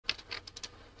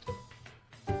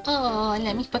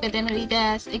Hola mis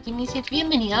paqueteneritas, ETIQUETAS,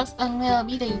 bienvenidos a un nuevo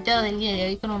videito del día de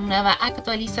hoy con una nueva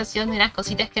actualización de unas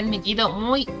cositas que han metido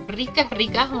muy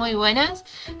ricas, muy buenas.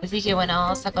 Así que bueno,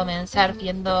 vamos a comenzar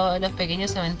viendo los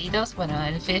pequeños eventitos. Bueno,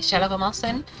 el Fest ya lo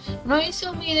conocen. No hice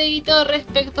un videito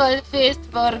respecto al Fest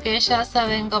porque ya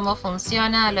saben cómo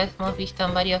funciona, lo hemos visto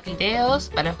en varios videos.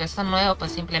 Para los que son nuevos,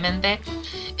 pues simplemente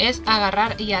es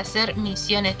agarrar y hacer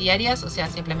misiones diarias. O sea,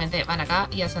 simplemente van acá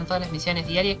y hacen todas las misiones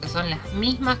diarias, que son las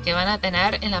mismas que van a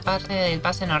tener en la parte del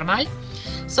pase normal,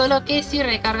 solo que si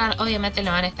recargan obviamente le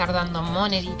van a estar dando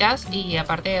moneditas y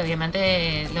aparte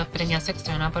obviamente los premios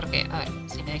extra, ¿no? Porque, a ver,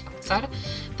 si me deja pasar,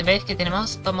 te ves que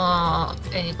tenemos como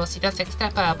cositas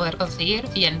extras para poder conseguir.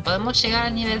 Bien, podemos llegar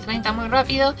al nivel 30 muy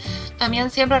rápido. También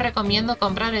siempre recomiendo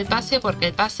comprar el pase, porque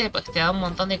el pase pues te da un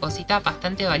montón de cositas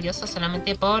bastante valiosas.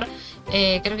 Solamente por,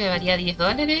 creo que valía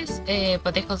 $10,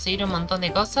 podés conseguir un montón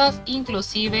de cosas,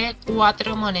 inclusive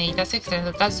 4 moneditas extra. En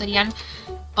total serían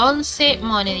 11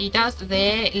 moneditas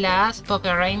de las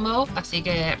Poké Rainbow, así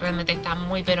que realmente está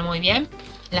muy pero muy bien.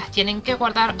 Las tienen que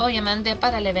guardar obviamente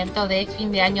para el evento de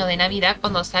fin de año de Navidad,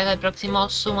 cuando salga el próximo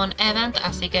Summon Event,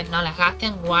 así que no las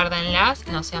gasten, guárdenlas,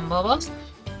 no sean bobos.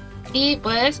 Y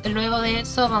pues luego de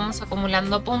eso vamos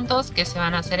acumulando puntos que se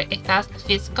van a hacer estas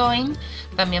Fist Coin.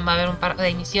 También va a haber un par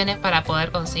de misiones para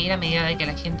poder conseguir a medida de que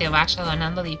la gente vaya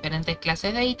donando diferentes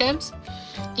clases de ítems.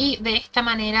 Y de esta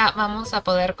manera vamos a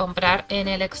poder comprar en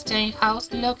el Exchange House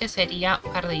lo que sería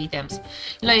un par de ítems.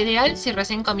 Lo ideal si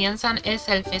recién comienzan es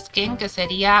el Fist King, que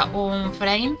sería un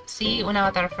frame, sí, un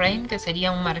avatar frame, que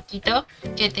sería un marquito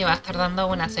que te va a estar dando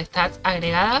unas stats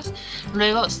agregadas.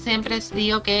 Luego siempre les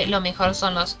digo que lo mejor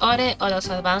son los Ore o los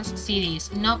Advanced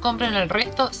CDs. No compren el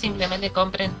resto, simplemente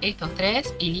compren estos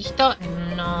tres y listo.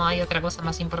 No hay otra cosa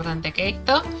más importante que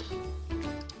esto.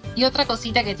 Y otra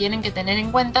cosita que tienen que tener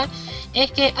en cuenta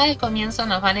es que al comienzo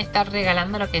nos van a estar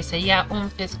regalando lo que sería un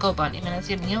Fist Coupon. Y me van a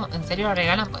decir, ¿en serio lo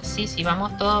regalan? Pues sí, si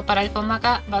vamos todo para el fondo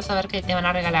acá, vas a ver que te van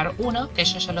a regalar uno, que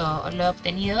yo ya lo he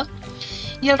obtenido.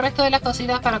 Y el resto de las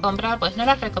cositas para comprar, pues no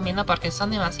las recomiendo porque son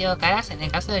demasiado caras. En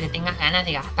el caso de que tengas ganas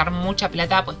de gastar mucha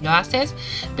plata, pues lo haces.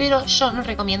 Pero yo no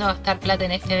recomiendo gastar plata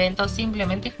en este evento,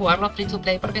 simplemente jugarlo free to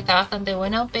play porque está bastante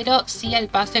bueno. Pero sí al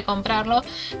pase comprarlo,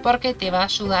 porque te va a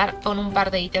ayudar con un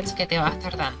par de ítems que te va a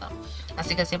estar dando.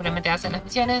 Así que simplemente hacen las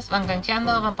misiones, van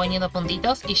canjeando, van poniendo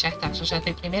puntitos y ya está. Yo ya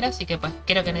estoy primero, así que pues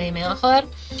creo que nadie me va a joder.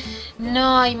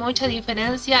 No hay mucha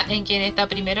diferencia en quién está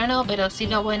primero o no, pero sí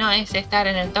lo bueno es estar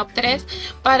en el top 3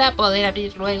 para poder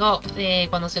abrir luego,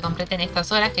 cuando se completen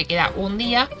estas horas, que queda un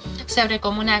día. Se abre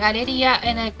como una galería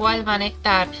en el cual van a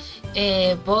estar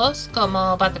vos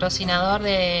como patrocinador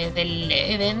del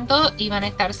evento, y van a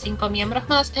estar 5 miembros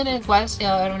más, en el cual se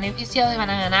va a ver un beneficiado y van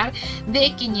a ganar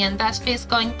de 500 Fist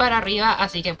Coin para arriba.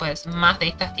 Así que pues más de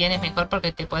estas tienes mejor,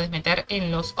 porque te puedes meter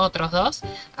en los otros dos,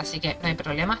 así que no hay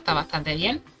problema, está bastante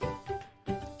bien.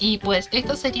 Y pues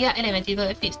esto sería el eventito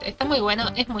de Fist. Está muy bueno,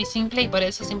 es muy simple y por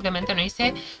eso simplemente no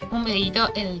hice un videito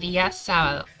el día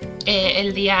sábado,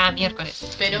 el día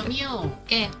miércoles. Pero Mew,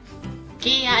 ¿Qué?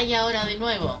 ¿qué hay ahora de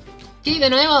nuevo? Y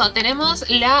de nuevo tenemos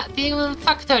la Diamond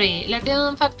Factory. La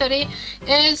Diamond Factory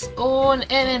es un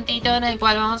eventito en el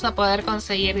cual vamos a poder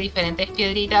conseguir diferentes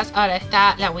piedritas. Ahora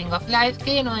está la Wing of Life,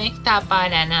 que no está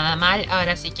para nada mal.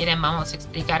 Ahora si quieren vamos a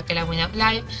explicar que la Wing of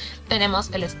Life. Tenemos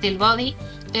el Steel Body.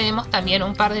 Tenemos también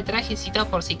un par de trajecitos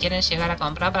por si quieren llegar a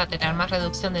comprar para tener más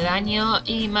reducción de daño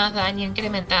y más daño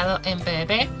incrementado en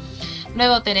PvP.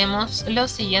 Luego tenemos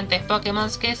los siguientes Pokémon,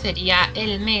 que sería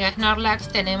el Mega Snorlax,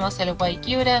 tenemos el White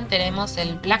Kyurem, tenemos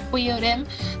el Black Kyurem,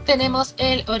 tenemos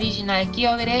el Original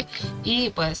Kyogre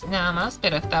y pues nada más,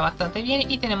 pero está bastante bien.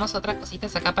 Y tenemos otras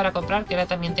cositas acá para comprar, que ahora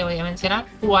también te voy a mencionar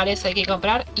cuáles hay que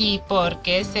comprar y por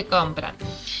qué se compran.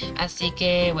 Así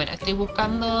que bueno, estoy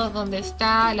buscando dónde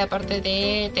está la parte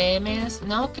de TMs,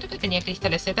 no, creo que tenía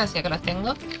cristales Z, así que los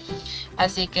tengo.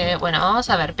 Así que bueno, vamos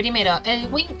a ver. Primero, el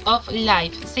Wing of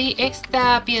Life, ¿sí?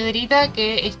 Esta piedrita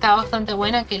que está bastante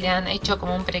buena, que le han hecho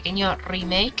como un pequeño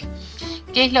remake.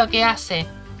 ¿Qué es lo que hace?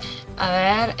 A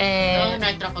ver... Todos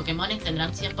nuestros Pokémon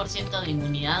tendrán 100% de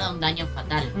inmunidad a un daño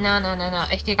fatal. No,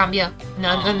 es que cambió.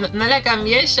 No la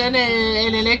cambié yo en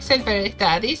el Excel, pero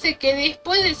está. Dice que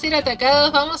después de ser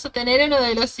atacados vamos a tener uno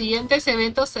de los siguientes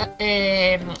eventos,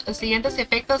 siguientes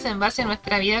efectos en base a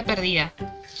nuestra vida perdida.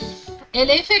 El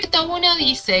efecto 1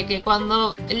 dice que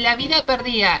cuando la vida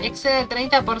perdida excede el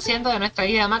 30% de nuestra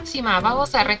vida máxima,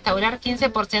 vamos a restaurar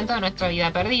 15% de nuestra vida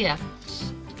perdida.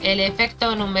 El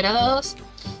efecto número 2,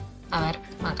 a ver,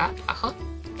 acá abajo.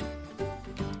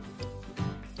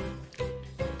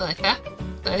 ¿Dónde está?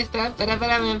 ¿Dónde está?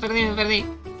 Espera, me perdí.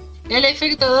 El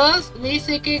efecto 2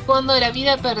 dice que cuando la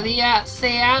vida perdida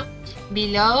sea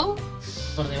below,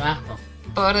 por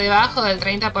debajo del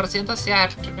 30%, o sea,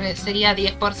 sería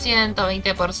 10%,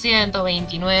 20%,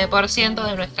 29%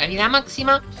 de nuestra vida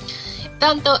máxima.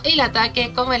 Tanto el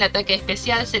ataque como el ataque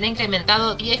especial será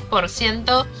incrementado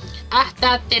 10%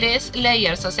 hasta 3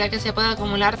 layers, o sea que se puede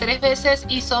acumular 3 veces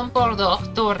y son por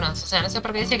 2 turnos. O sea, no sé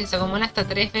por qué dice que se acumula hasta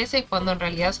 3 veces cuando en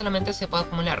realidad solamente se puede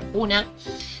acumular una,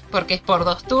 porque es por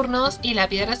 2 turnos y la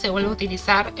piedra se vuelve a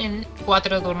utilizar en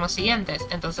 4 turnos siguientes.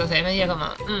 Entonces es medio como,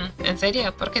 ¿en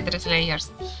serio? ¿Por qué 3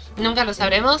 layers? Nunca lo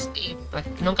sabremos y pues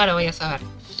nunca lo voy a saber.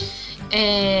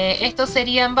 Esto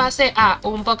sería en base a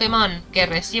un Pokémon que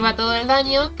reciba todo el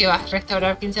daño, que va a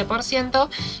restaurar 15%,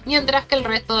 mientras que el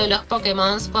resto de los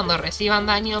Pokémon cuando reciban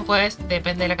daño, pues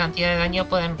depende de la cantidad de daño,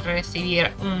 pueden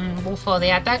recibir un bufo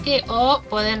de ataque o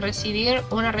pueden recibir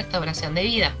una restauración de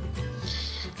vida.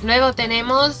 Luego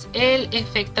tenemos el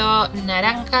efecto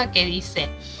naranja, que dice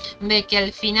de que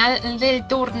al final del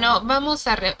turno vamos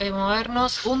a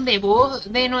removernos un debuff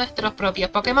de nuestros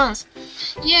propios Pokémon.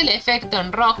 Y el efecto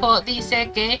en rojo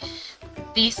dice que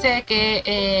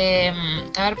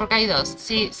a ver, porque hay dos.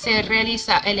 Si se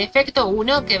realiza el efecto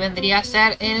 1, que vendría a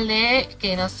ser el de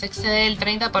que nos excede el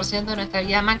 30% de nuestra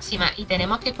vida máxima y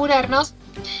tenemos que curarnos,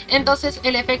 entonces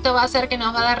el efecto va a ser que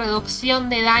nos va a dar reducción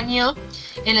de daño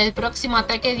en el próximo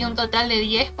ataque de un total de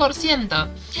 10%.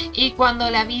 Y cuando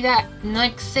la vida no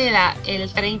exceda el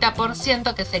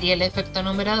 30%, que sería el efecto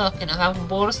número 2, que nos da un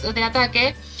burst de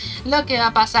ataque, lo que va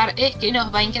a pasar es que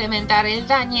nos va a incrementar el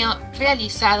daño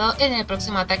realizado en el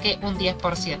próximo ataque un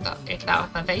 10%. Está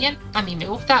bastante bien, a mí me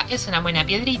gusta, es una buena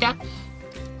piedrita.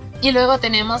 Y luego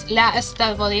tenemos la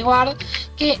Star Bodyguard,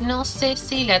 que no sé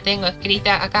si la tengo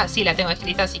escrita acá. Sí la tengo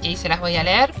escrita, así que ahí se las voy a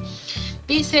leer.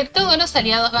 Dice, todos los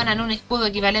aliados ganan un escudo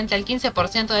equivalente al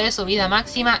 15% de su vida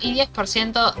máxima y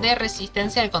 10% de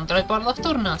resistencia al control por 2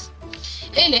 turnos.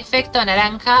 El efecto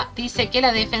naranja dice que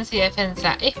la defensa y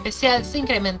defensa especial se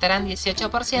incrementarán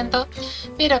 18%,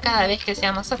 pero cada vez que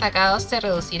seamos atacados se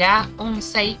reducirá un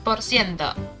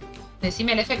 6%.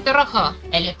 Decime el efecto rojo.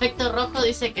 El efecto rojo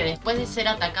dice que después de ser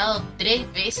atacado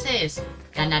 3 veces,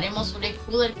 ganaremos un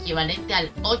escudo equivalente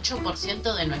al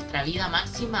 8% de nuestra vida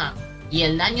máxima y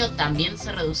el daño también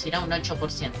se reducirá un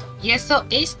 8%. Y eso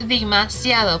es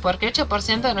demasiado, porque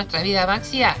 8% de nuestra vida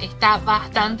máxima está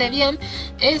bastante bien.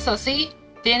 Eso sí,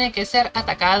 tiene que ser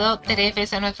atacado 3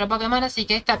 veces nuestro Pokémon, así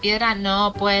que esta piedra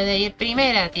no puede ir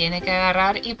primera, tiene que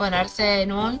agarrar y ponerse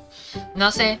en un,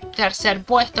 no sé, tercer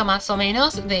puesto más o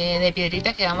menos de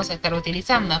piedritas que vamos a estar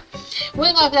utilizando.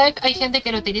 Wing of Life, hay gente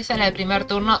que lo utiliza en el primer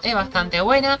turno, es bastante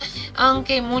buena,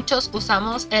 aunque muchos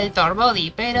usamos el Thor Body,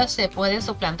 pero se puede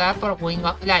suplantar por Wing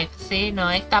of Life, ¿sí?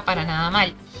 No está para nada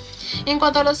mal. En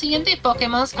cuanto a los siguientes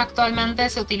Pokémon, actualmente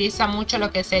se utiliza mucho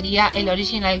lo que sería el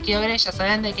Original Kyogre. Ya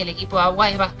saben de que el equipo agua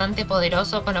es bastante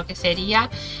poderoso con lo que sería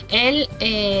el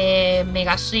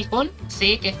Mega Suicune,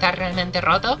 ¿sí? Que está realmente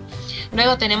roto.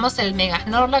 Luego tenemos el Mega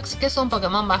Snorlax, que es un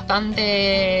Pokémon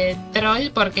bastante troll,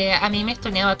 porque a mí me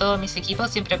stuneaba todos mis equipos.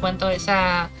 Siempre cuento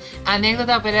esa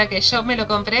anécdota, pero era que yo me lo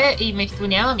compré y me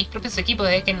stuneaba mis propios equipos,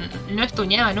 de que no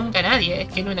stuneaba nunca a nadie, es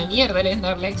que era una mierda el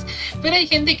Snorlax. Pero hay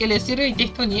gente que le sirve y te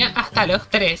stunea hasta los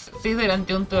 3, ¿sí?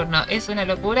 Durante un turno. Es una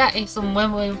locura, es un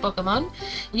buen Pokémon.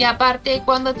 Y aparte,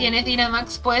 cuando tienes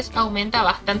Dynamax, pues aumenta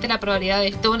bastante la probabilidad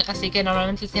de stun, así que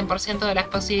normalmente el 100% de las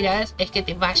posibilidades es que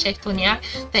te vaya a stunear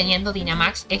teniendo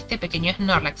Dynamax este pequeño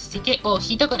Snorlax. Así que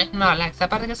ojito con Snorlax,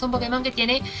 aparte que es un Pokémon que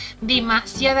tiene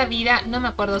demasiada vida. No me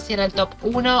acuerdo si era el top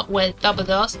 1 o el top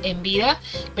 2 en vida,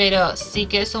 pero sí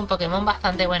que es un Pokémon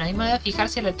bastante bueno. Y me voy a fijar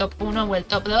si era el top 1 o el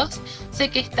top 2.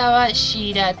 Sé que estaba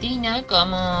Giratina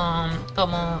como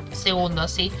segundo,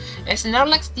 sí.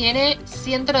 Snorlax tiene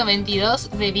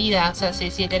 192 de vida, o sea,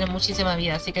 sí, tiene muchísima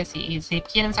vida, así que si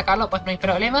quieren sacarlo, pues no hay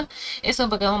problema. Es un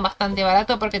Pokémon bastante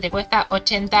barato porque te cuesta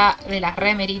 80 de las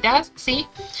remeritas, sí.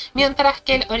 Mientras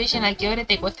que el Original Kyogre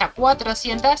te cuesta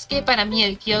 400, que para mí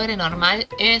el Kyogre normal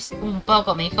es un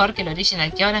poco mejor que el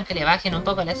Original Kyogre, aunque le bajen un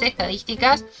poco las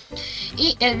estadísticas.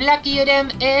 Y el Black Kyurem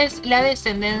es la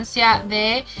descendencia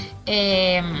de...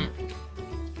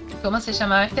 ¿cómo se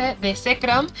llama este? De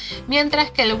Zekrom, mientras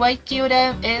que el White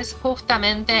Kyurem es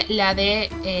justamente la de...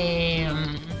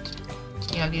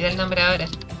 me olvidé el nombre ahora.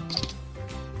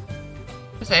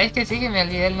 ¿Sabes que sí que me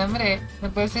olvidé el nombre? No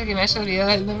puede ser que me haya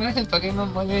olvidado el nombre del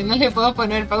Pokémon, boludo. No le puedo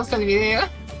poner pausa al video.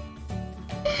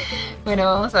 Bueno,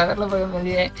 vamos a verlo porque me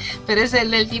olvidé. Pero es el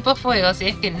del tipo fuego, ¿sí?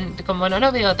 Es que como no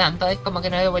lo veo tanto, es como que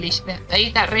no veo bolillo. Ahí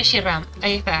está, Reshiram.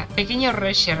 Ahí está, pequeño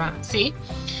Reshiram, ¿sí?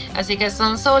 Así que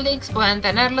son Soul Links, pueden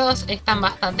tenerlos, están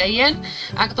bastante bien.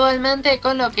 Actualmente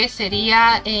con lo que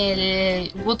sería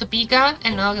el Wood Pika,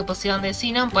 el nuevo que pusieron de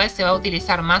Xenon, pues se va a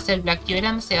utilizar más el Black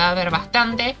Curem, se va a ver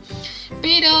bastante.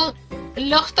 Pero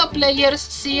los top players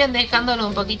siguen dejándolo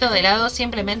un poquito de lado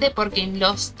simplemente porque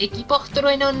los equipos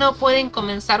trueno no pueden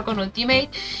comenzar con Ultimate,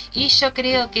 y yo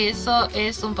creo que eso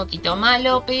es un poquito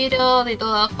malo, pero de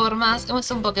todas formas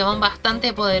es un Pokémon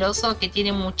bastante poderoso que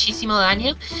tiene muchísimo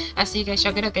daño, así que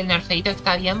yo creo que el nerfeito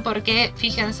está bien porque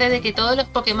fíjense de que todos los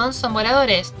Pokémon son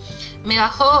voladores.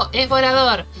 Mega-Ho es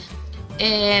volador,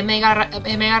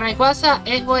 Mega Rayquaza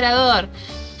es volador.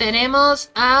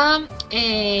 Tenemos a,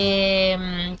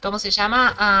 ¿cómo se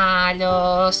llama? A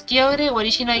los Kyogre,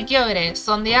 Original Kyogre,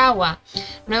 son de agua.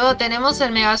 Luego tenemos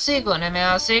el Mega Suicune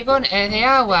es de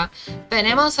agua.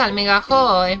 Tenemos al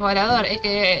Mega-Ho, es volador. Es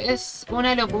que es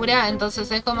una locura, entonces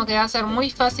es como que va a ser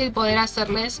muy fácil poder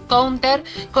hacerles counter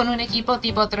con un equipo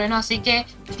tipo trueno. Así que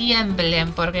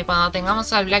tiemblen, porque cuando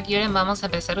tengamos al Black Curem vamos a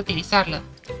empezar a utilizarlo.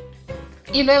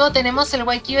 Y luego tenemos el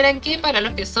White Curem, que para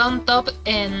los que son top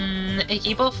en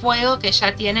equipo fuego, que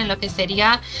ya tienen lo que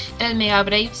sería el Mega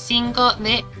Brave 5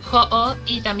 de Ho-Oh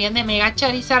y también de Mega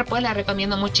Charizard, pues les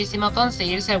recomiendo muchísimo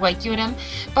conseguirse el White Curem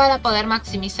para poder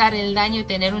maximizar el daño y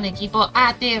tener un equipo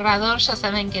aterrador. Ya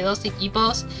saben que dos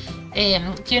equipos...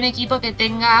 que un equipo que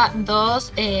tenga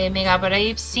dos Mega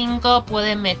Brave 5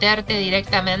 pueden meterte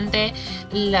directamente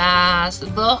las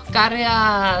dos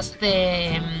cargas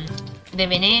de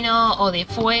veneno o de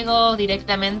fuego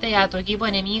directamente a tu equipo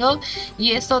enemigo,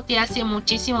 y eso te hace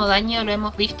muchísimo daño. Lo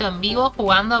hemos visto en vivo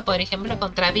jugando por ejemplo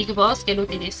contra Big Boss, que él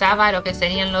utilizaba lo que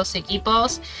serían los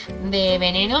equipos de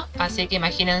veneno, así que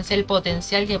imagínense el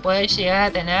potencial que puede llegar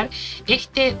a tener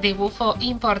este debuffo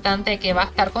importante que va a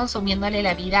estar consumiéndole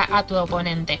la vida a tu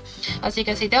oponente. Así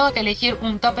que si tengo que elegir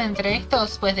un top entre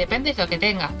estos, pues depende de lo que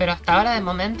tengas, pero hasta ahora de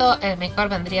momento el mejor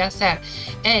vendría a ser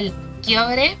el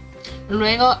Kyogre,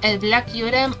 luego el Black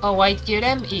Curem o White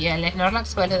Curem y el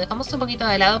Snorlax, pues lo dejamos un poquito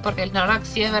de lado porque el Snorlax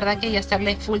sí es verdad que hay que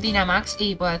hacerle full Dynamax,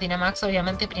 y pues Dynamax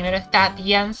obviamente primero está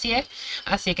Diancie,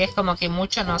 así que es como que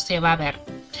mucho no se va a ver.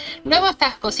 Luego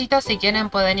estas cositas, si quieren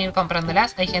pueden ir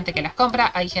comprándolas, hay gente que las compra,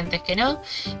 hay gente que no,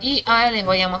 y ahora les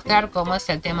voy a mostrar cómo es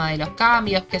el tema de los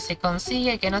cambios, que se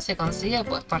consigue, que no se consigue,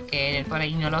 pues porque por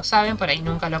ahí no lo saben, por ahí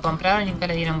nunca lo compraron, nunca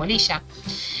le dieron bolilla.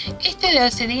 Este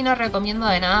de CD no recomiendo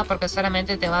de nada porque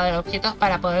solamente te va a dar objetos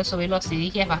para poder subir los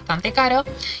CDs y es bastante caro.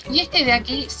 Y este de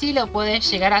aquí sí lo puedes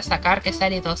llegar a sacar, que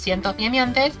sale 200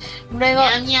 miamiantes. Luego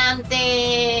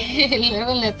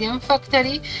luego en la Team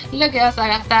Factory lo que vas a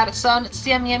gastar son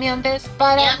 100 miamiantes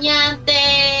para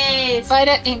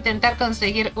intentar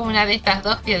conseguir una de estas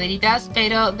dos piedritas,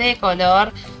 pero de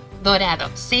color dorado.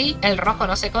 Sí, el rojo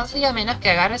no se consigue a menos que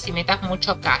agarres y metas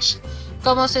mucho cash.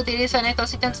 ¿Cómo se utilizan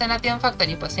estos ítems en la Team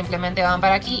Factory? Pues simplemente van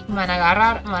para aquí, van a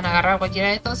agarrar cualquiera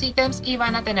de estos ítems y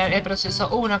van a tener el proceso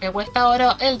 1 que cuesta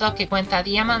oro, el 2 que cuesta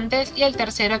diamantes y el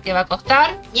tercero que va a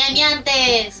costar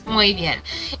diamantes. Muy bien.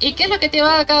 ¿Y qué es lo que te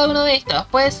va a dar cada uno de estos?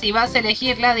 Pues si vas a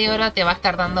elegir la de oro te va a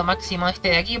estar dando máximo este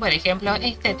de aquí, por ejemplo,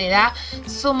 este te da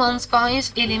Summons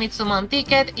Coins y Limit Summon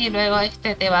Ticket, y luego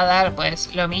este te va a dar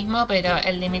pues lo mismo, pero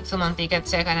el Limit Summon Ticket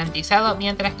se ha garantizado,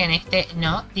 mientras que en este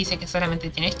no, dice que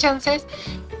solamente tienes chances.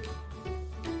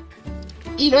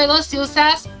 Y luego si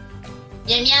usas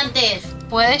diamantes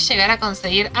puedes llegar a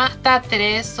conseguir hasta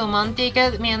 3 Summon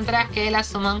Tickets, mientras que las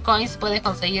Summon Coins puedes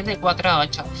conseguir de 4 a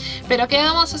 8. Pero ¿qué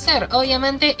vamos a hacer?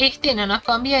 Obviamente este no nos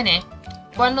conviene.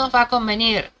 ¿Cuál nos va a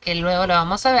convenir? Que luego lo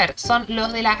vamos a ver. Son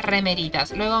los de las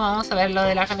remeritas. Luego vamos a ver lo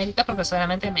de las remeritas porque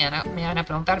solamente me van a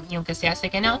preguntar, y aunque se hace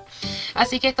que no.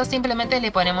 Así que esto simplemente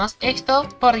le ponemos esto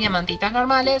por diamantitas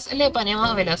normales. Le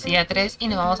ponemos velocidad 3 y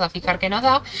nos vamos a fijar que nos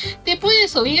da. ¿Te puede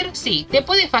subir? Sí. ¿Te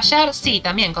puede fallar? Sí,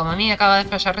 también. Como a mí me acaba de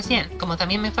fallar recién. Como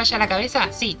también me falla la cabeza,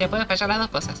 sí, te puede fallar las dos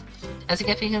cosas. Así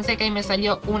que fíjense que ahí me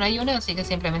salió una y una. Así que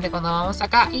simplemente cuando vamos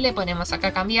acá le ponemos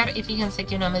acá cambiar. Y fíjense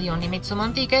que uno me dio un Limit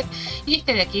Summon Ticket. Y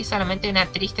este de aquí solamente una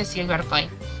triste Silver Coin.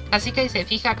 Así que ahí se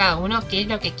fija cada uno qué es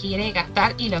lo que quiere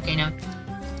gastar y lo que no.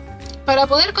 Para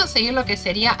poder conseguir lo que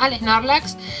sería al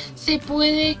Snorlax se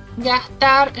puede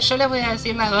gastar, yo les voy a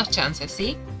decir las dos chances,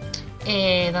 ¿sí?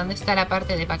 ¿Dónde está la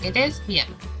parte de paquetes? Bien.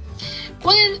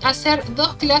 Pueden hacer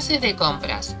dos clases de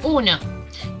compras. Uno,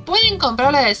 pueden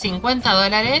comprar la de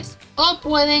 $50 o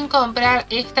pueden comprar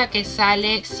esta que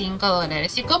sale $5.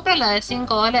 Si compran la de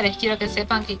 $5, quiero que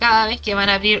sepan que cada vez que van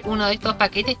a abrir uno de estos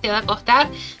paquetes te va a costar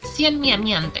 100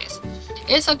 miamiantes.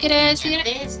 Eso quiere decir...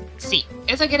 Sí,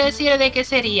 eso quiere decir de que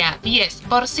sería 10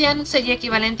 por 100, sería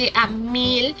equivalente a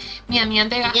 1000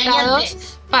 miamiantes gastados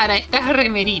para estas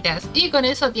remeritas. Y con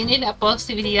eso tienes la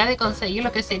posibilidad de conseguir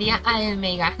lo que sería al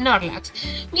Mega Snorlax.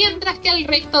 Mientras que el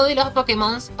resto de los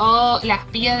Pokémon o las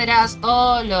piedras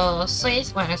o los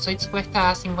Switch, bueno, el Switch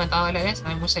cuesta $50, no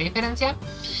hay mucha diferencia.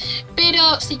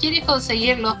 Pero si quieres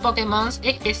conseguir los Pokémon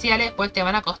especiales, pues te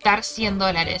van a costar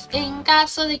 $100. En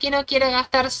caso de que no quieras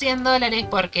gastar $100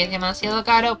 porque es demasiado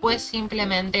caro, pues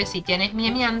simplemente si tienes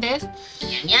miemiantes,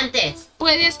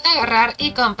 puedes agarrar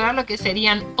y comprar lo que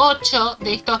serían 8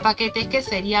 de estos paquetes que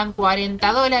serían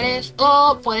 $40.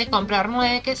 O puedes comprar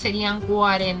 9 que serían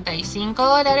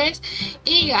 $45.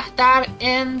 Y gastar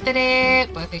entre,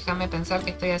 pues déjame pensar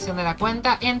que estoy haciendo la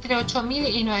cuenta, entre 8.000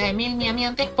 y 9.000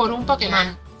 miemiantes por un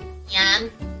Pokémon.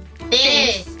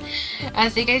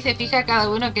 Así que ahí se fija cada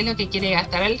uno qué es lo que quiere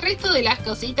gastar. El resto de las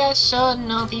cositas yo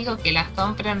no digo que las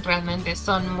compren, realmente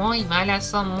son muy malas,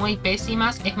 son muy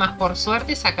pésimas. Es más, por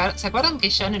suerte ¿se acuerdan que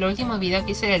yo en el último video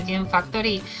que hice del Team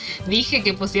Factory dije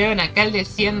que pusieron acá el de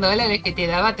 $100 que te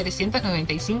daba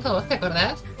 395? ¿Vos te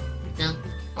acordás?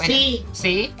 No. Bueno,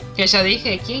 sí, que yo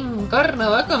dije, ¿quién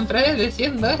corno va a comprar el de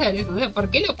 $100? O sea, ¿por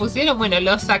qué lo pusieron? Bueno,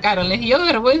 lo sacaron, les dio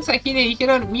vergüenza y le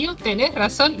dijeron, Mew, tenés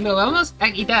razón, lo vamos a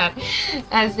quitar.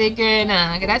 Así que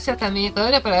nada, gracias también a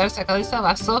todos por haber sacado esa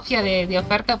basofia de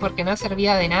oferta porque no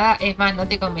servía de nada. Es más, no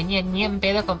te convenía ni en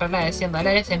pedo comprarla de $100,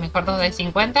 es mejor 2 de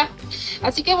 50.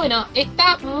 Así que bueno,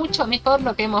 está mucho mejor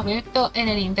lo que hemos visto en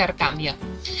el intercambio.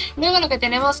 Luego lo que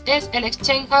tenemos es el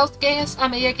Exchange House, que es a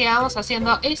medida que vamos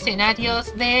haciendo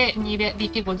escenarios de nivel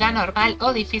dificultad normal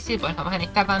o difícil, pues nos van a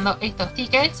estar dando estos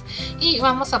tickets y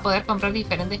vamos a poder comprar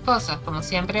diferentes cosas. Como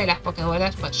siempre, las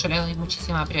pokebolas, pues yo le doy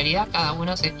muchísima prioridad, cada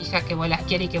uno se fija qué bolas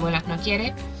quiere y qué bolas no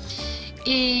quiere.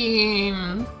 Y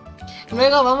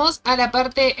luego vamos a la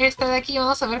parte esta de aquí,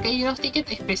 vamos a ver que hay unos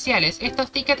tickets especiales.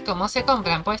 Estos tickets, ¿cómo se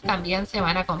compran? Pues también se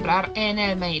van a comprar en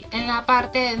el mail, en la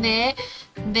parte de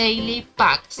Daily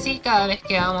Pack. Sí, cada vez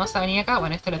que vamos a venir acá,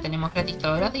 bueno, esto lo tenemos gratis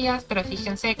todos los días, pero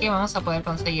fíjense que vamos a poder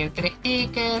conseguir 3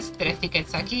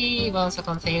 tickets aquí, vamos a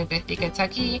conseguir 3 tickets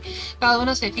aquí. Cada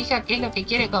uno se fija qué es lo que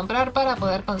quiere comprar para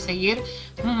poder conseguir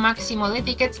un máximo de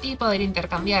tickets y poder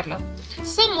intercambiarlo.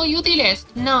 ¿Son muy útiles?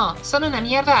 No. ¿Son una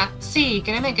mierda? Sí,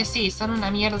 créeme que sí, son una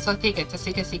mierda esos tickets,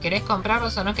 así que si querés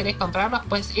comprarlos o no querés comprarlos,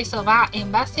 pues eso va en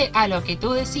base a lo que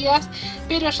tú decidas.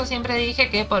 Pero yo siempre dije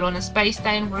que por un Space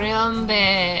Time Realm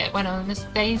un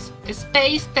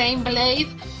Space Time Blade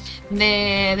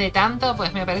de tanto,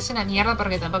 pues me parece una mierda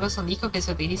porque tampoco es un disco que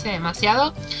se utilice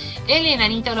demasiado. El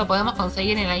enanito lo podemos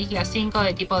conseguir en la isla 5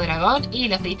 de tipo dragón y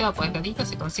los gritos, pues los gritos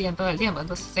se consiguen todo el tiempo,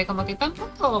 entonces es como que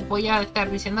tampoco voy a estar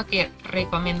diciendo que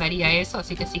recomendaría eso,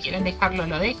 así que si quieren dejarlo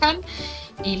lo dejan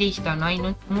y listo, no hay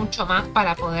mucho más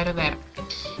para poder ver.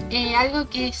 Algo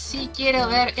que sí quiero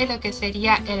ver es lo que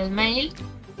sería el mail.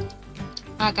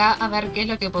 Acá a ver qué es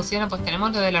lo que pusieron, pues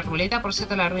tenemos lo de la ruleta. Por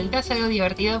cierto, la ruleta es algo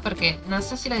divertido porque no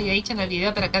sé si lo había dicho en el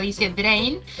video, pero acá dice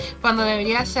Drain cuando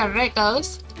debería ser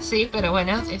Records. Sí, pero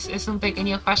bueno, es un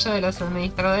pequeño fallo de los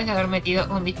administradores de haber metido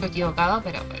un disco equivocado,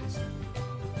 pero pues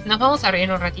nos vamos a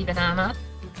reír un ratito nada más.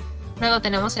 Luego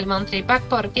tenemos el Monthly Pack.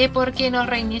 ¿Por qué? Porque nos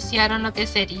reiniciaron lo que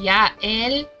sería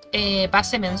el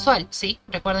pase mensual, ¿sí?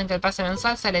 Recuerden que el pase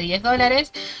mensual sale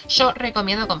 $10. Yo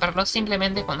recomiendo comprarlo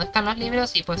simplemente cuando están los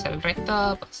libros y pues el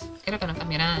resto, pues creo que no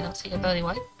cambia nada, ¿no? Sigue todo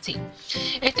igual. Sí.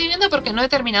 Estoy viendo porque no he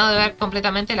terminado de ver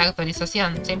completamente la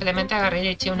actualización. Simplemente agarré y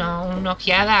eché una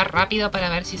ojeada rápido para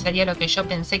ver si salía lo que yo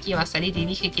pensé que iba a salir y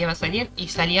dije que iba a salir y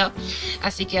salió.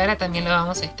 Así que ahora también lo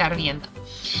vamos a estar viendo.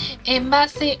 En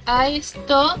base a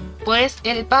esto, pues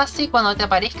el pase, cuando te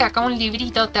aparezca acá un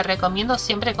librito, te recomiendo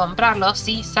siempre comprarlo.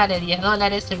 Sí, sale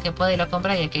 $10, el que puede lo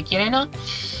compra y el que quiere no.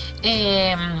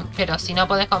 Pero si no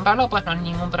puedes comprarlo, pues no hay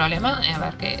ningún problema. A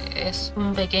ver, que es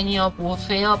un pequeño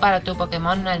bufeo para tu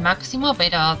Pokémon al máximo,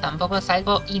 pero tampoco es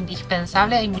algo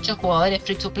indispensable. Hay muchos jugadores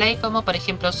free to play, como por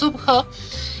ejemplo Subho,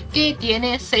 que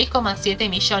tiene 6,7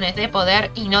 millones de poder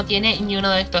y no tiene ni uno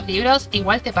de estos libros.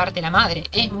 Igual te parte la madre,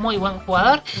 es muy buen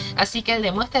jugador, así que él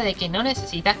demuestra de que no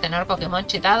necesitas tener Pokémon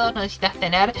chetados, no necesitas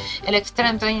tener el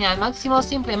Extreme Training al máximo,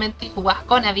 simplemente jugás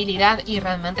con habilidad y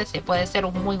realmente se puede ser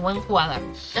un muy buen jugador.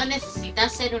 No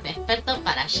necesitas ser un experto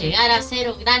para llegar a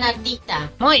ser un gran artista.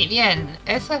 Muy bien,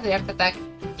 eso es de Art Attack.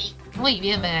 Muy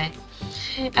bien, bebé.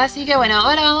 Así que bueno,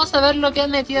 ahora vamos a ver lo que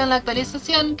han metido en la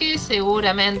actualización, que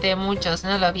seguramente muchos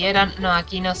no lo vieron. No,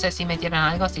 aquí no sé si metieron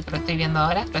algo, así que lo estoy viendo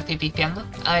ahora, lo estoy pispeando.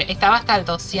 A ver, estaba hasta el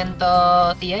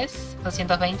 210,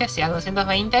 220, sí, al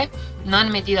 220. No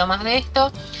han metido más de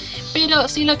esto, pero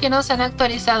sí lo que nos han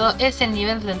actualizado es el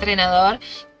nivel de entrenador.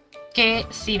 Que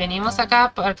si venimos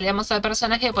acá, ampliamos al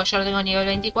personaje, pues yo lo tengo nivel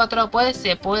 24, pues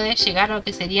se puede llegar a lo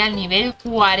que sería el nivel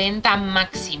 40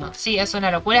 máximo. ¿Sí? ¿Es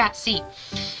una locura? Sí.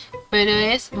 pero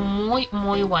es muy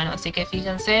bueno. Así que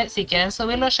fíjense, si quieren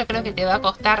subirlo, yo creo que te va a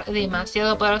costar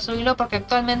demasiado poder subirlo, porque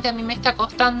actualmente a mí me está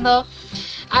costando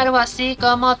algo así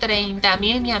como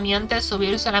 30.000 ñamientes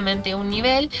subir solamente un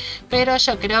nivel, pero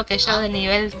yo creo que ya del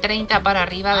nivel 30 para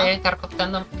arriba debe estar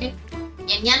costando... ¿Qué?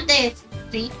 ¿Ñamiantes?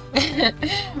 Sí,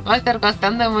 va a estar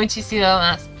costando muchísimo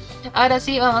más. Ahora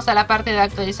sí, vamos a la parte de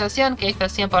actualización, que esto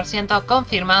es 100%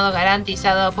 confirmado,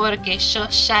 garantizado, porque yo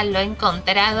ya lo he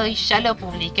encontrado y ya lo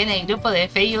publiqué en el grupo de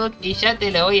Facebook y ya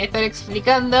te lo voy a estar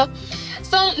explicando.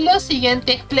 Son los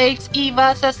siguientes plates y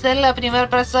vas a ser la primera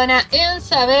persona en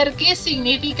saber qué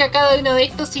significa cada uno de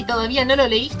estos si todavía no lo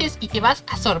leíste, y te vas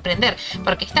a sorprender,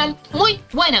 porque están muy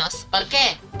buenos. ¿Por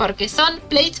qué? Porque son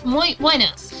plates muy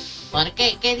buenos. ¿Por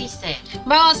qué? ¿Qué dice?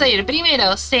 Vamos a ir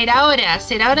primero, será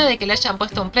hora de que le hayan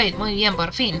puesto un plate. Muy bien,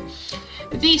 por fin.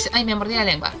 Dice, ay, me mordí la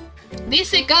lengua.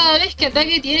 Dice, cada vez que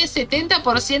ataque tiene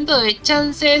 70% de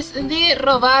chances de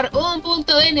robar un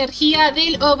punto de energía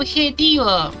del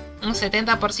objetivo. Un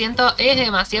 70% es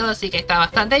demasiado, así que está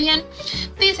bastante bien.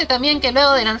 Dice también que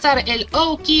luego de lanzar el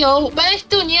OKO va a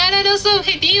stunear a los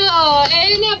objetivos.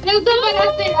 Un aplauso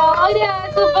para hacer ahora.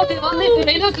 Es un Pokémon de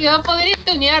terreno que va a poder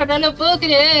stunear, no lo puedo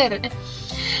creer.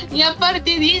 Y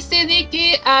aparte dice de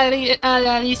que al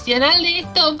adicional de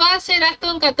esto va a ser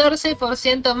hasta un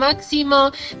 14%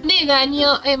 máximo de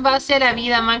daño en base a la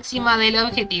vida máxima del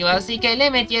objetivo. Así que le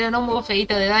metieron un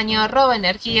bufeito de daño, roba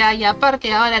energía, y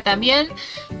aparte ahora también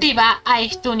te va a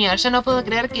stunear. Yo no puedo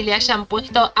creer que le hayan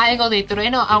puesto algo de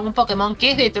trueno a un Pokémon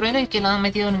que es de trueno y que lo han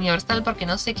metido en universal, porque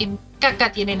no sé qué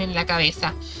caca tienen en la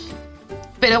cabeza.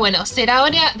 Pero bueno, será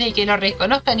hora de que lo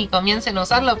reconozcan y comiencen a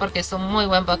usarlo, porque es un muy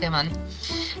buen Pokémon.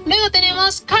 Luego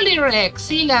tenemos Calyrex,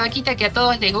 ¿sí? La vaquita que a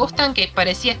todos les gustan, que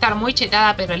parecía estar muy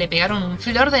chetada, pero le pegaron un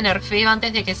flor de nerfeo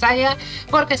antes de que salga,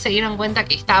 porque se dieron cuenta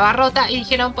que estaba rota y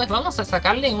dijeron, pues vamos a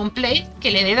sacarle un plate que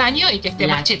le dé daño y que esté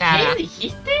más chetada. ¿Qué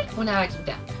dijiste? Una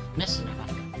vaquita. No es una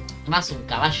vaca, más un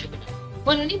caballo.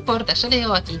 Bueno, no importa, yo le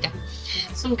digo vaquita.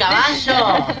 Es un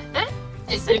caballo.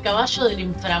 Es el caballo del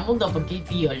inframundo porque es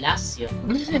violáceo.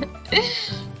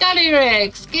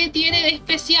 Calyrex, ¿qué tiene de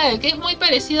especial? Que es muy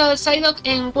parecido al Psyduck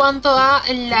en cuanto a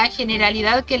la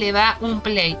generalidad que le da un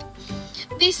plate.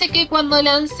 Dice que cuando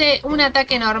lance un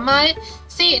ataque normal,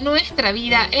 si nuestra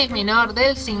vida es menor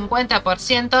del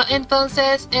 50%,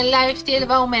 entonces el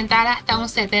lifesteal va a aumentar hasta un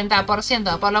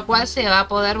 70%, por lo cual se va a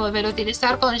poder volver a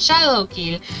utilizar con Shadow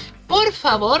Kill. Por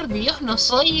favor, Dios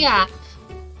nos oiga.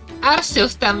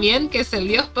 Arceus también, que es el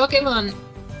dios Pokémon,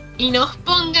 y nos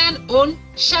pongan un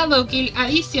Shadow Kill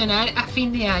adicional a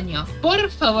fin de año.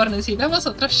 Por favor, necesitamos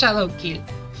otro Shadow Kill.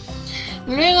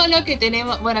 Luego lo que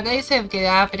tenemos, bueno, acá dice que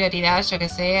da prioridad, yo que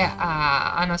sé,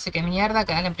 a no sé qué mierda,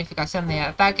 que da la amplificación de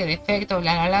ataque, de efecto,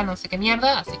 bla, no sé qué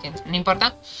mierda, así que no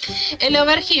importa. El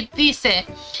overhit dice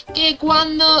que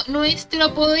cuando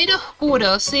nuestro poder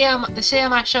oscuro sea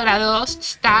mayor a 2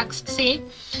 stacks, ¿sí?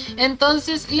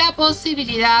 Entonces la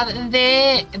posibilidad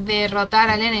de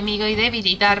derrotar al enemigo y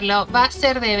debilitarlo va a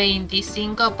ser de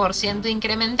 25%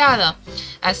 incrementado.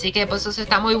 Así que pues eso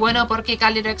está muy bueno, porque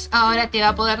Calyrex ahora te va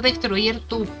a poder destruir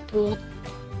tu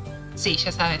sí,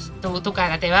 ya sabes, tu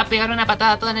cara. Te va a pegar una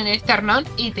patada toda en el esternón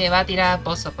y te va a tirar a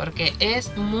pozo, porque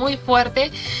es muy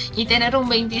fuerte. Y tener un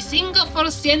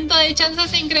 25% de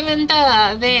chances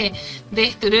incrementada de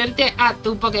destruirte a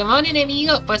tu Pokémon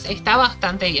enemigo, pues está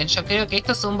bastante bien. Yo creo que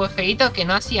esto es un bufeito que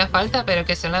no hacía falta, pero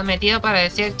que se lo han metido para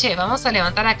decir, che, vamos a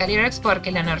levantar a Calyrex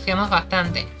porque le nerfeamos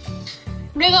bastante.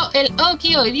 Luego el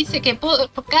OKO dice que por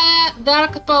cada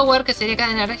Dark Power, que sería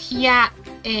cada energía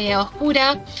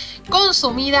oscura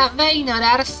consumida, va a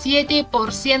ignorar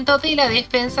 7% de la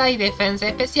defensa y defensa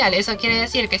especial. Eso quiere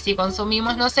decir que si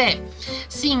consumimos, no sé,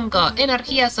 5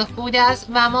 energías oscuras,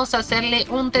 vamos a hacerle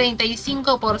un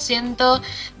 35%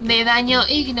 de daño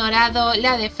ignorado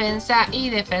la defensa y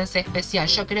defensa especial.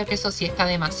 Yo creo que eso sí está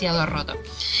demasiado roto.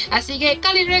 Así que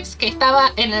Calyrex, que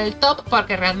estaba en el top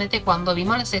porque realmente cuando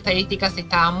vimos las estadísticas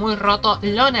estaba muy roto,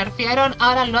 lo nerfearon.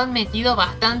 Ahora lo han metido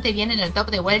bastante bien en el top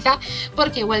de vuelta,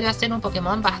 porque vuelve a ser un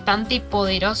Pokémon bastante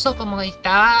poderoso como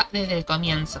estaba desde el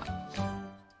comienzo.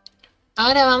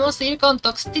 Ahora vamos a ir con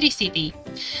Toxtricity.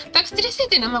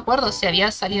 Toxtricity no me acuerdo si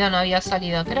había salido o no había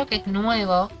salido, creo que es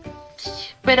nuevo.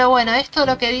 Pero bueno, esto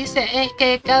lo que dice es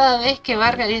que cada vez que va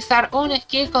a realizar un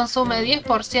skill consume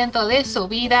 10% de su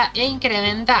vida e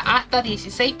incrementa hasta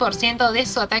 16% de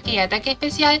su ataque y ataque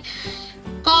especial,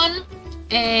 con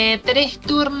 3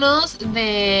 turnos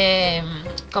de...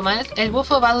 como es, el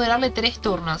bufo va a durarle 3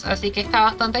 turnos, así que está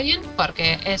bastante bien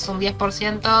porque es un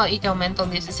 10% y te aumenta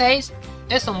un 16%.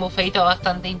 es un bufeito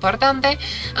bastante importante.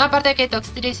 Aparte que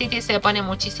Toxtricity se pone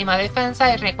muchísima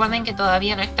defensa y recuerden que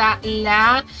todavía no está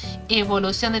la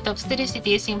evolución de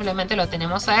Toxtricity, simplemente lo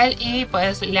tenemos a él y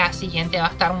pues la siguiente va a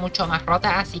estar mucho más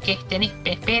rota, así que estén en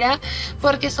espera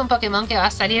porque es un Pokémon que va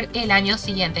a salir el año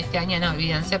siguiente. Este año no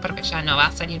olvídense porque ya no va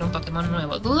a salir un Pokémon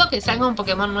nuevo. Dudo que salga un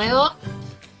Pokémon nuevo,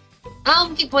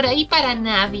 aunque por ahí para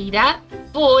Navidad,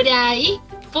 por ahí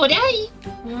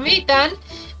metan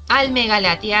al Mega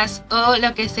Latias o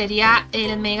lo que sería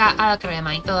el Mega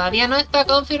Alcremie. Todavía no está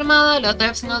confirmado, los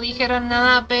devs no dijeron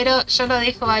nada, pero yo lo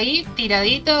dejo ahí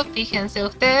tiradito, fíjense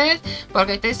ustedes,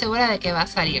 porque estoy segura de que va a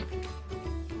salir.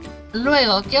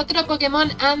 Luego, ¿qué otro Pokémon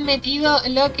han metido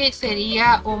lo que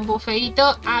sería un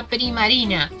bufeito a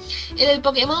Primarina? El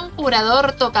Pokémon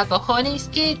curador tocacojones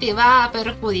que te va a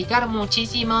perjudicar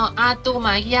muchísimo a tu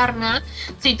Magyarna.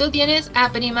 Si tú tienes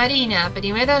a Primarina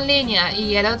primero en línea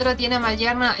y el otro tiene a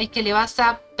Magyarna, es que le vas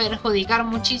a perjudicar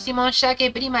muchísimo, ya que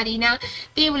Primarina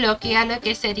te bloquea lo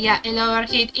que sería el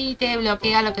Overhit y te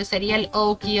bloquea lo que sería el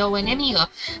OQO enemigo.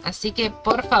 Así que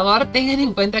por favor tengan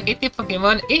en cuenta que este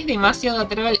Pokémon es demasiado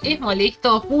troll, es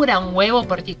molesto, cura un huevo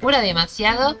porque cura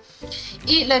demasiado.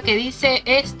 Y lo que dice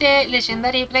este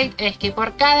Legendary Plate es que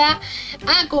por cada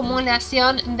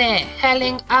acumulación de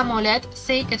Healing Amulet,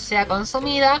 sí, que sea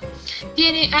consumida,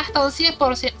 tiene hasta un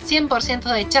 100%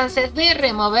 de chances de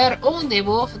remover un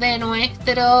debuff de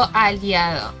nuestro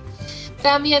aliado.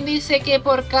 También dice que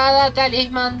por cada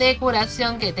talismán de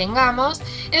curación que tengamos,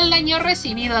 el daño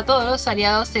recibido a todos los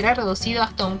aliados será reducido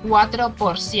hasta un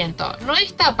 4%. No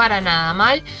está para nada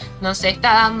mal, nos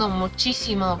está dando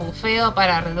muchísimo bufeo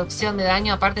para reducción de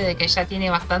daño, aparte de que ya tiene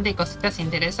bastante cositas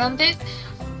interesantes.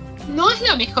 No es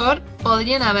lo mejor,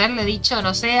 podrían haberle dicho,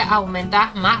 no sé,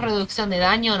 aumentás más reducción de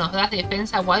daño, nos das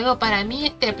defensa o algo. Para mí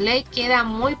este plate queda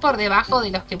muy por debajo de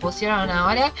los que pusieron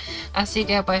ahora. Así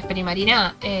que pues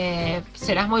Primarina,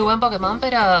 serás muy buen Pokémon,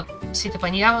 pero si te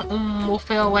ponían un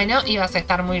bufeo bueno ibas a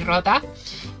estar muy rota.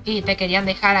 Y te querían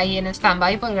dejar ahí en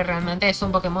stand-by porque realmente es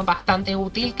un Pokémon bastante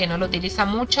útil que no lo utiliza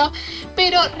mucho.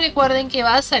 Pero recuerden que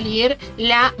va a salir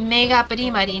la Mega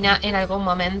Primarina en algún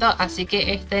momento, así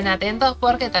que estén atentos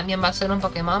porque también va a ser un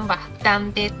Pokémon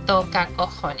bastante toca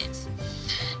cojones.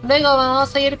 Luego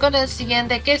vamos a ir con el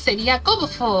siguiente, que sería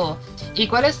Kung-Fu. ¿Y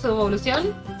cuál es su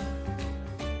evolución?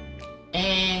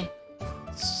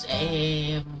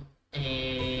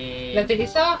 La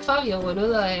utilizaba Fabio,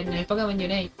 boludo, en el Pokémon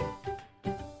Unite.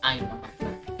 Ay, no.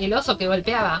 El oso que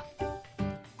golpeaba.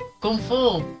 Kung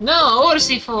Fu. No,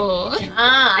 Urshifu.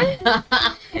 Ah.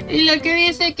 Y lo que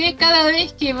dice que cada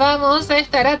vez que vamos a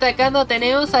estar atacando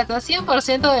tenemos hasta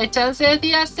 100% de chances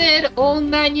de hacer un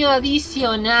daño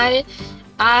adicional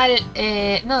al...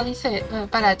 no, dice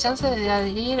para chances de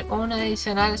adquirir un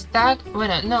adicional stack.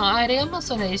 Bueno, no, agregamos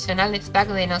un adicional stack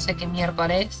de no sé qué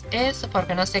miércoles es,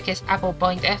 porque no sé qué es Apple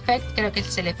Point Effect. Creo que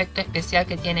es el efecto especial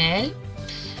que tiene él.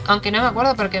 Aunque no me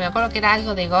acuerdo porque me acuerdo que era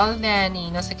algo de Golden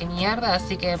y no sé qué mierda.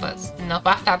 Así que pues nos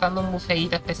va a estar dando un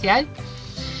bufeito especial.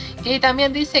 Y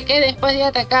también dice que después de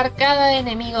atacar cada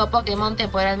enemigo Pokémon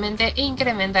temporalmente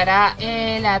incrementará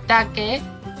el ataque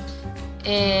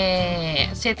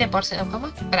 7%. ¿Cómo?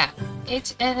 Espera.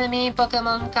 Each enemy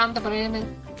Pokémon can temporarily...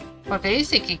 Porque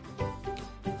dice que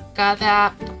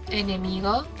cada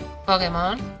enemigo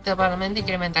Pokémon temporalmente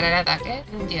incrementará el ataque.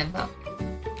 No entiendo.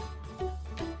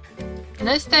 No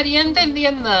estaría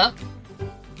entendiendo.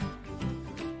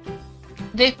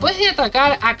 Después de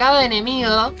atacar a cada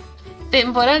enemigo,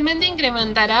 temporalmente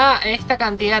incrementará esta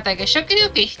cantidad de ataque. Yo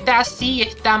creo que está así,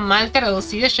 está mal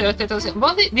traducido. Yo lo estoy traduciendo.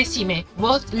 Vos decime,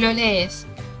 vos lo lees.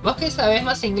 Vos que sabés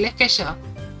más inglés que yo.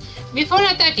 Before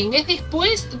attacking es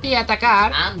después de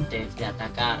atacar. Antes de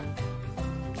atacar.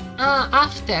 Ah,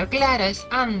 after, claro, es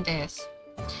antes.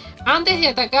 Antes de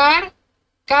atacar,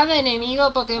 cada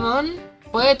enemigo Pokémon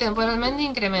puede temporalmente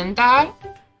incrementar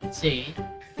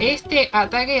este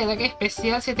ataque y ataque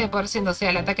especial 7%. O sea,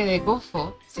 el ataque de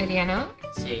Kung-Fu sería, ¿no?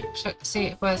 Sí.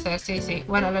 Sí, puede ser, sí.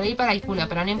 Bueno, lo leí para el culo,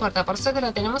 pero no importa. Por suerte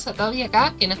lo tenemos a Toby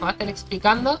acá, que nos va a estar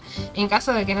explicando en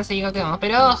caso de que no se equivoquemos.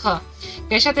 Pero ojo,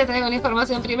 que ya te traigo la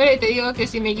información primero y te digo que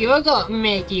si me equivoco,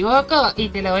 y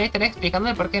te lo voy a estar explicando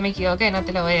el por qué me equivoqué. No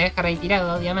te lo voy a dejar ahí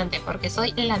tirado, obviamente, porque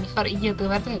soy la mejor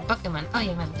youtuber del Pokémon,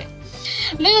 obviamente.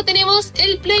 Luego tenemos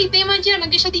el plate de Magyarna,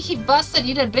 que yo dije va a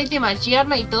salir el plate de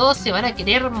Magyarna y todos se van a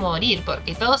querer morir,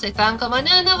 porque todos estaban como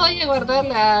no voy a guardar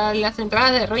las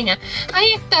entradas de ruina.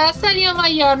 Ahí está, salió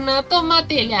Magyarna,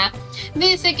 tómatela.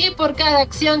 Dice que por cada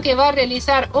acción que va a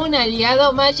realizar un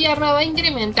aliado, Magyarna va a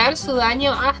incrementar su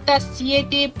daño hasta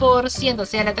 7%, o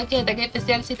sea, el ataque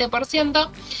especial 7%,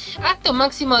 hasta un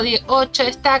máximo de 8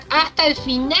 stacks hasta el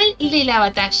final de la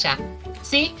batalla.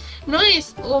 ¿Sí? no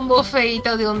es un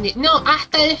bufeito de un día. No,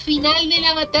 hasta el final de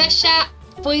la batalla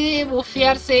puede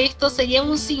bufearse esto. Sería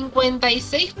un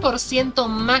 56%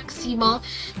 máximo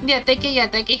de ataque y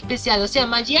ataque especial. O sea,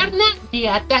 Magiarna de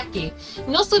ataque.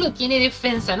 No solo tiene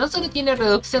defensa, no solo tiene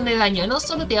reducción de daño, no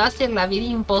solo te va a hacer la vida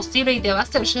imposible y te va a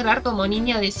hacer llorar como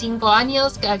niña de 5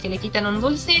 años a que le quitan un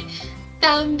dulce.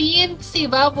 También se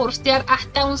va a burstear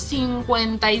hasta un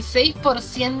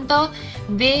 56%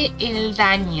 del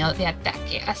daño de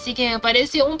ataque. Así que me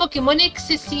parece un Pokémon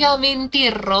excesivamente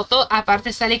roto.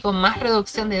 Aparte sale con más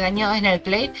reducción de daño en el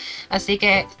plate. Así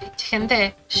que,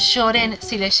 gente, lloren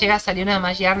si les llega a salir una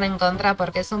Magiarna en contra,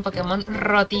 porque es un Pokémon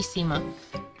rotísimo.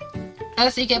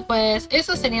 Así que pues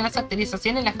eso serían las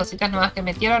actualizaciones, las cositas nuevas que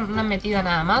metieron. No han metido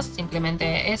nada más,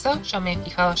 simplemente eso. Yo me he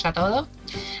fijado ya todo.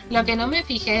 Lo que no me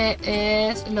fijé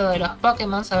es lo de los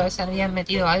Pokémon, a ver si habían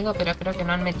metido algo, pero creo que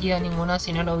no han metido ninguno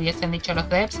si no lo hubiesen dicho los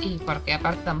devs. Y porque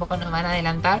aparte tampoco nos van a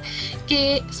adelantar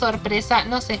qué sorpresa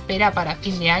nos espera para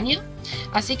fin de año.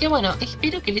 Así que bueno,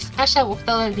 espero que les haya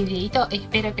gustado el videito,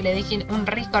 espero que le dejen un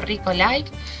rico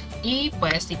like. Y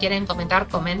pues si quieren comentar,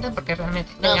 comenten, porque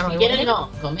realmente no, si quieren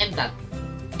no, comentan.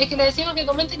 Es que le decimos que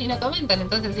comenten y no comentan,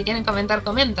 entonces si quieren comentar,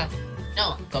 comentan.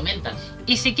 No, comentan.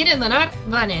 Y si quieren donar,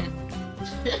 donen.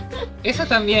 Eso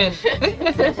también.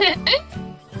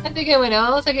 Así que bueno,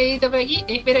 vamos a quedar por aquí.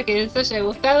 Espero que les haya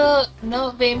gustado.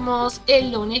 Nos vemos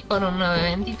el lunes con un nuevo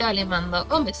eventito. Les mando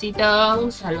un besito.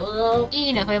 Un saludo.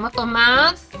 Y nos vemos con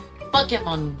más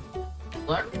Pokémon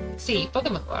World. Sí,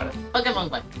 Pokémon World.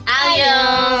 Pokémon World.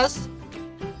 Adiós.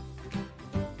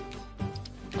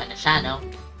 Bueno, ya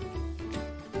no.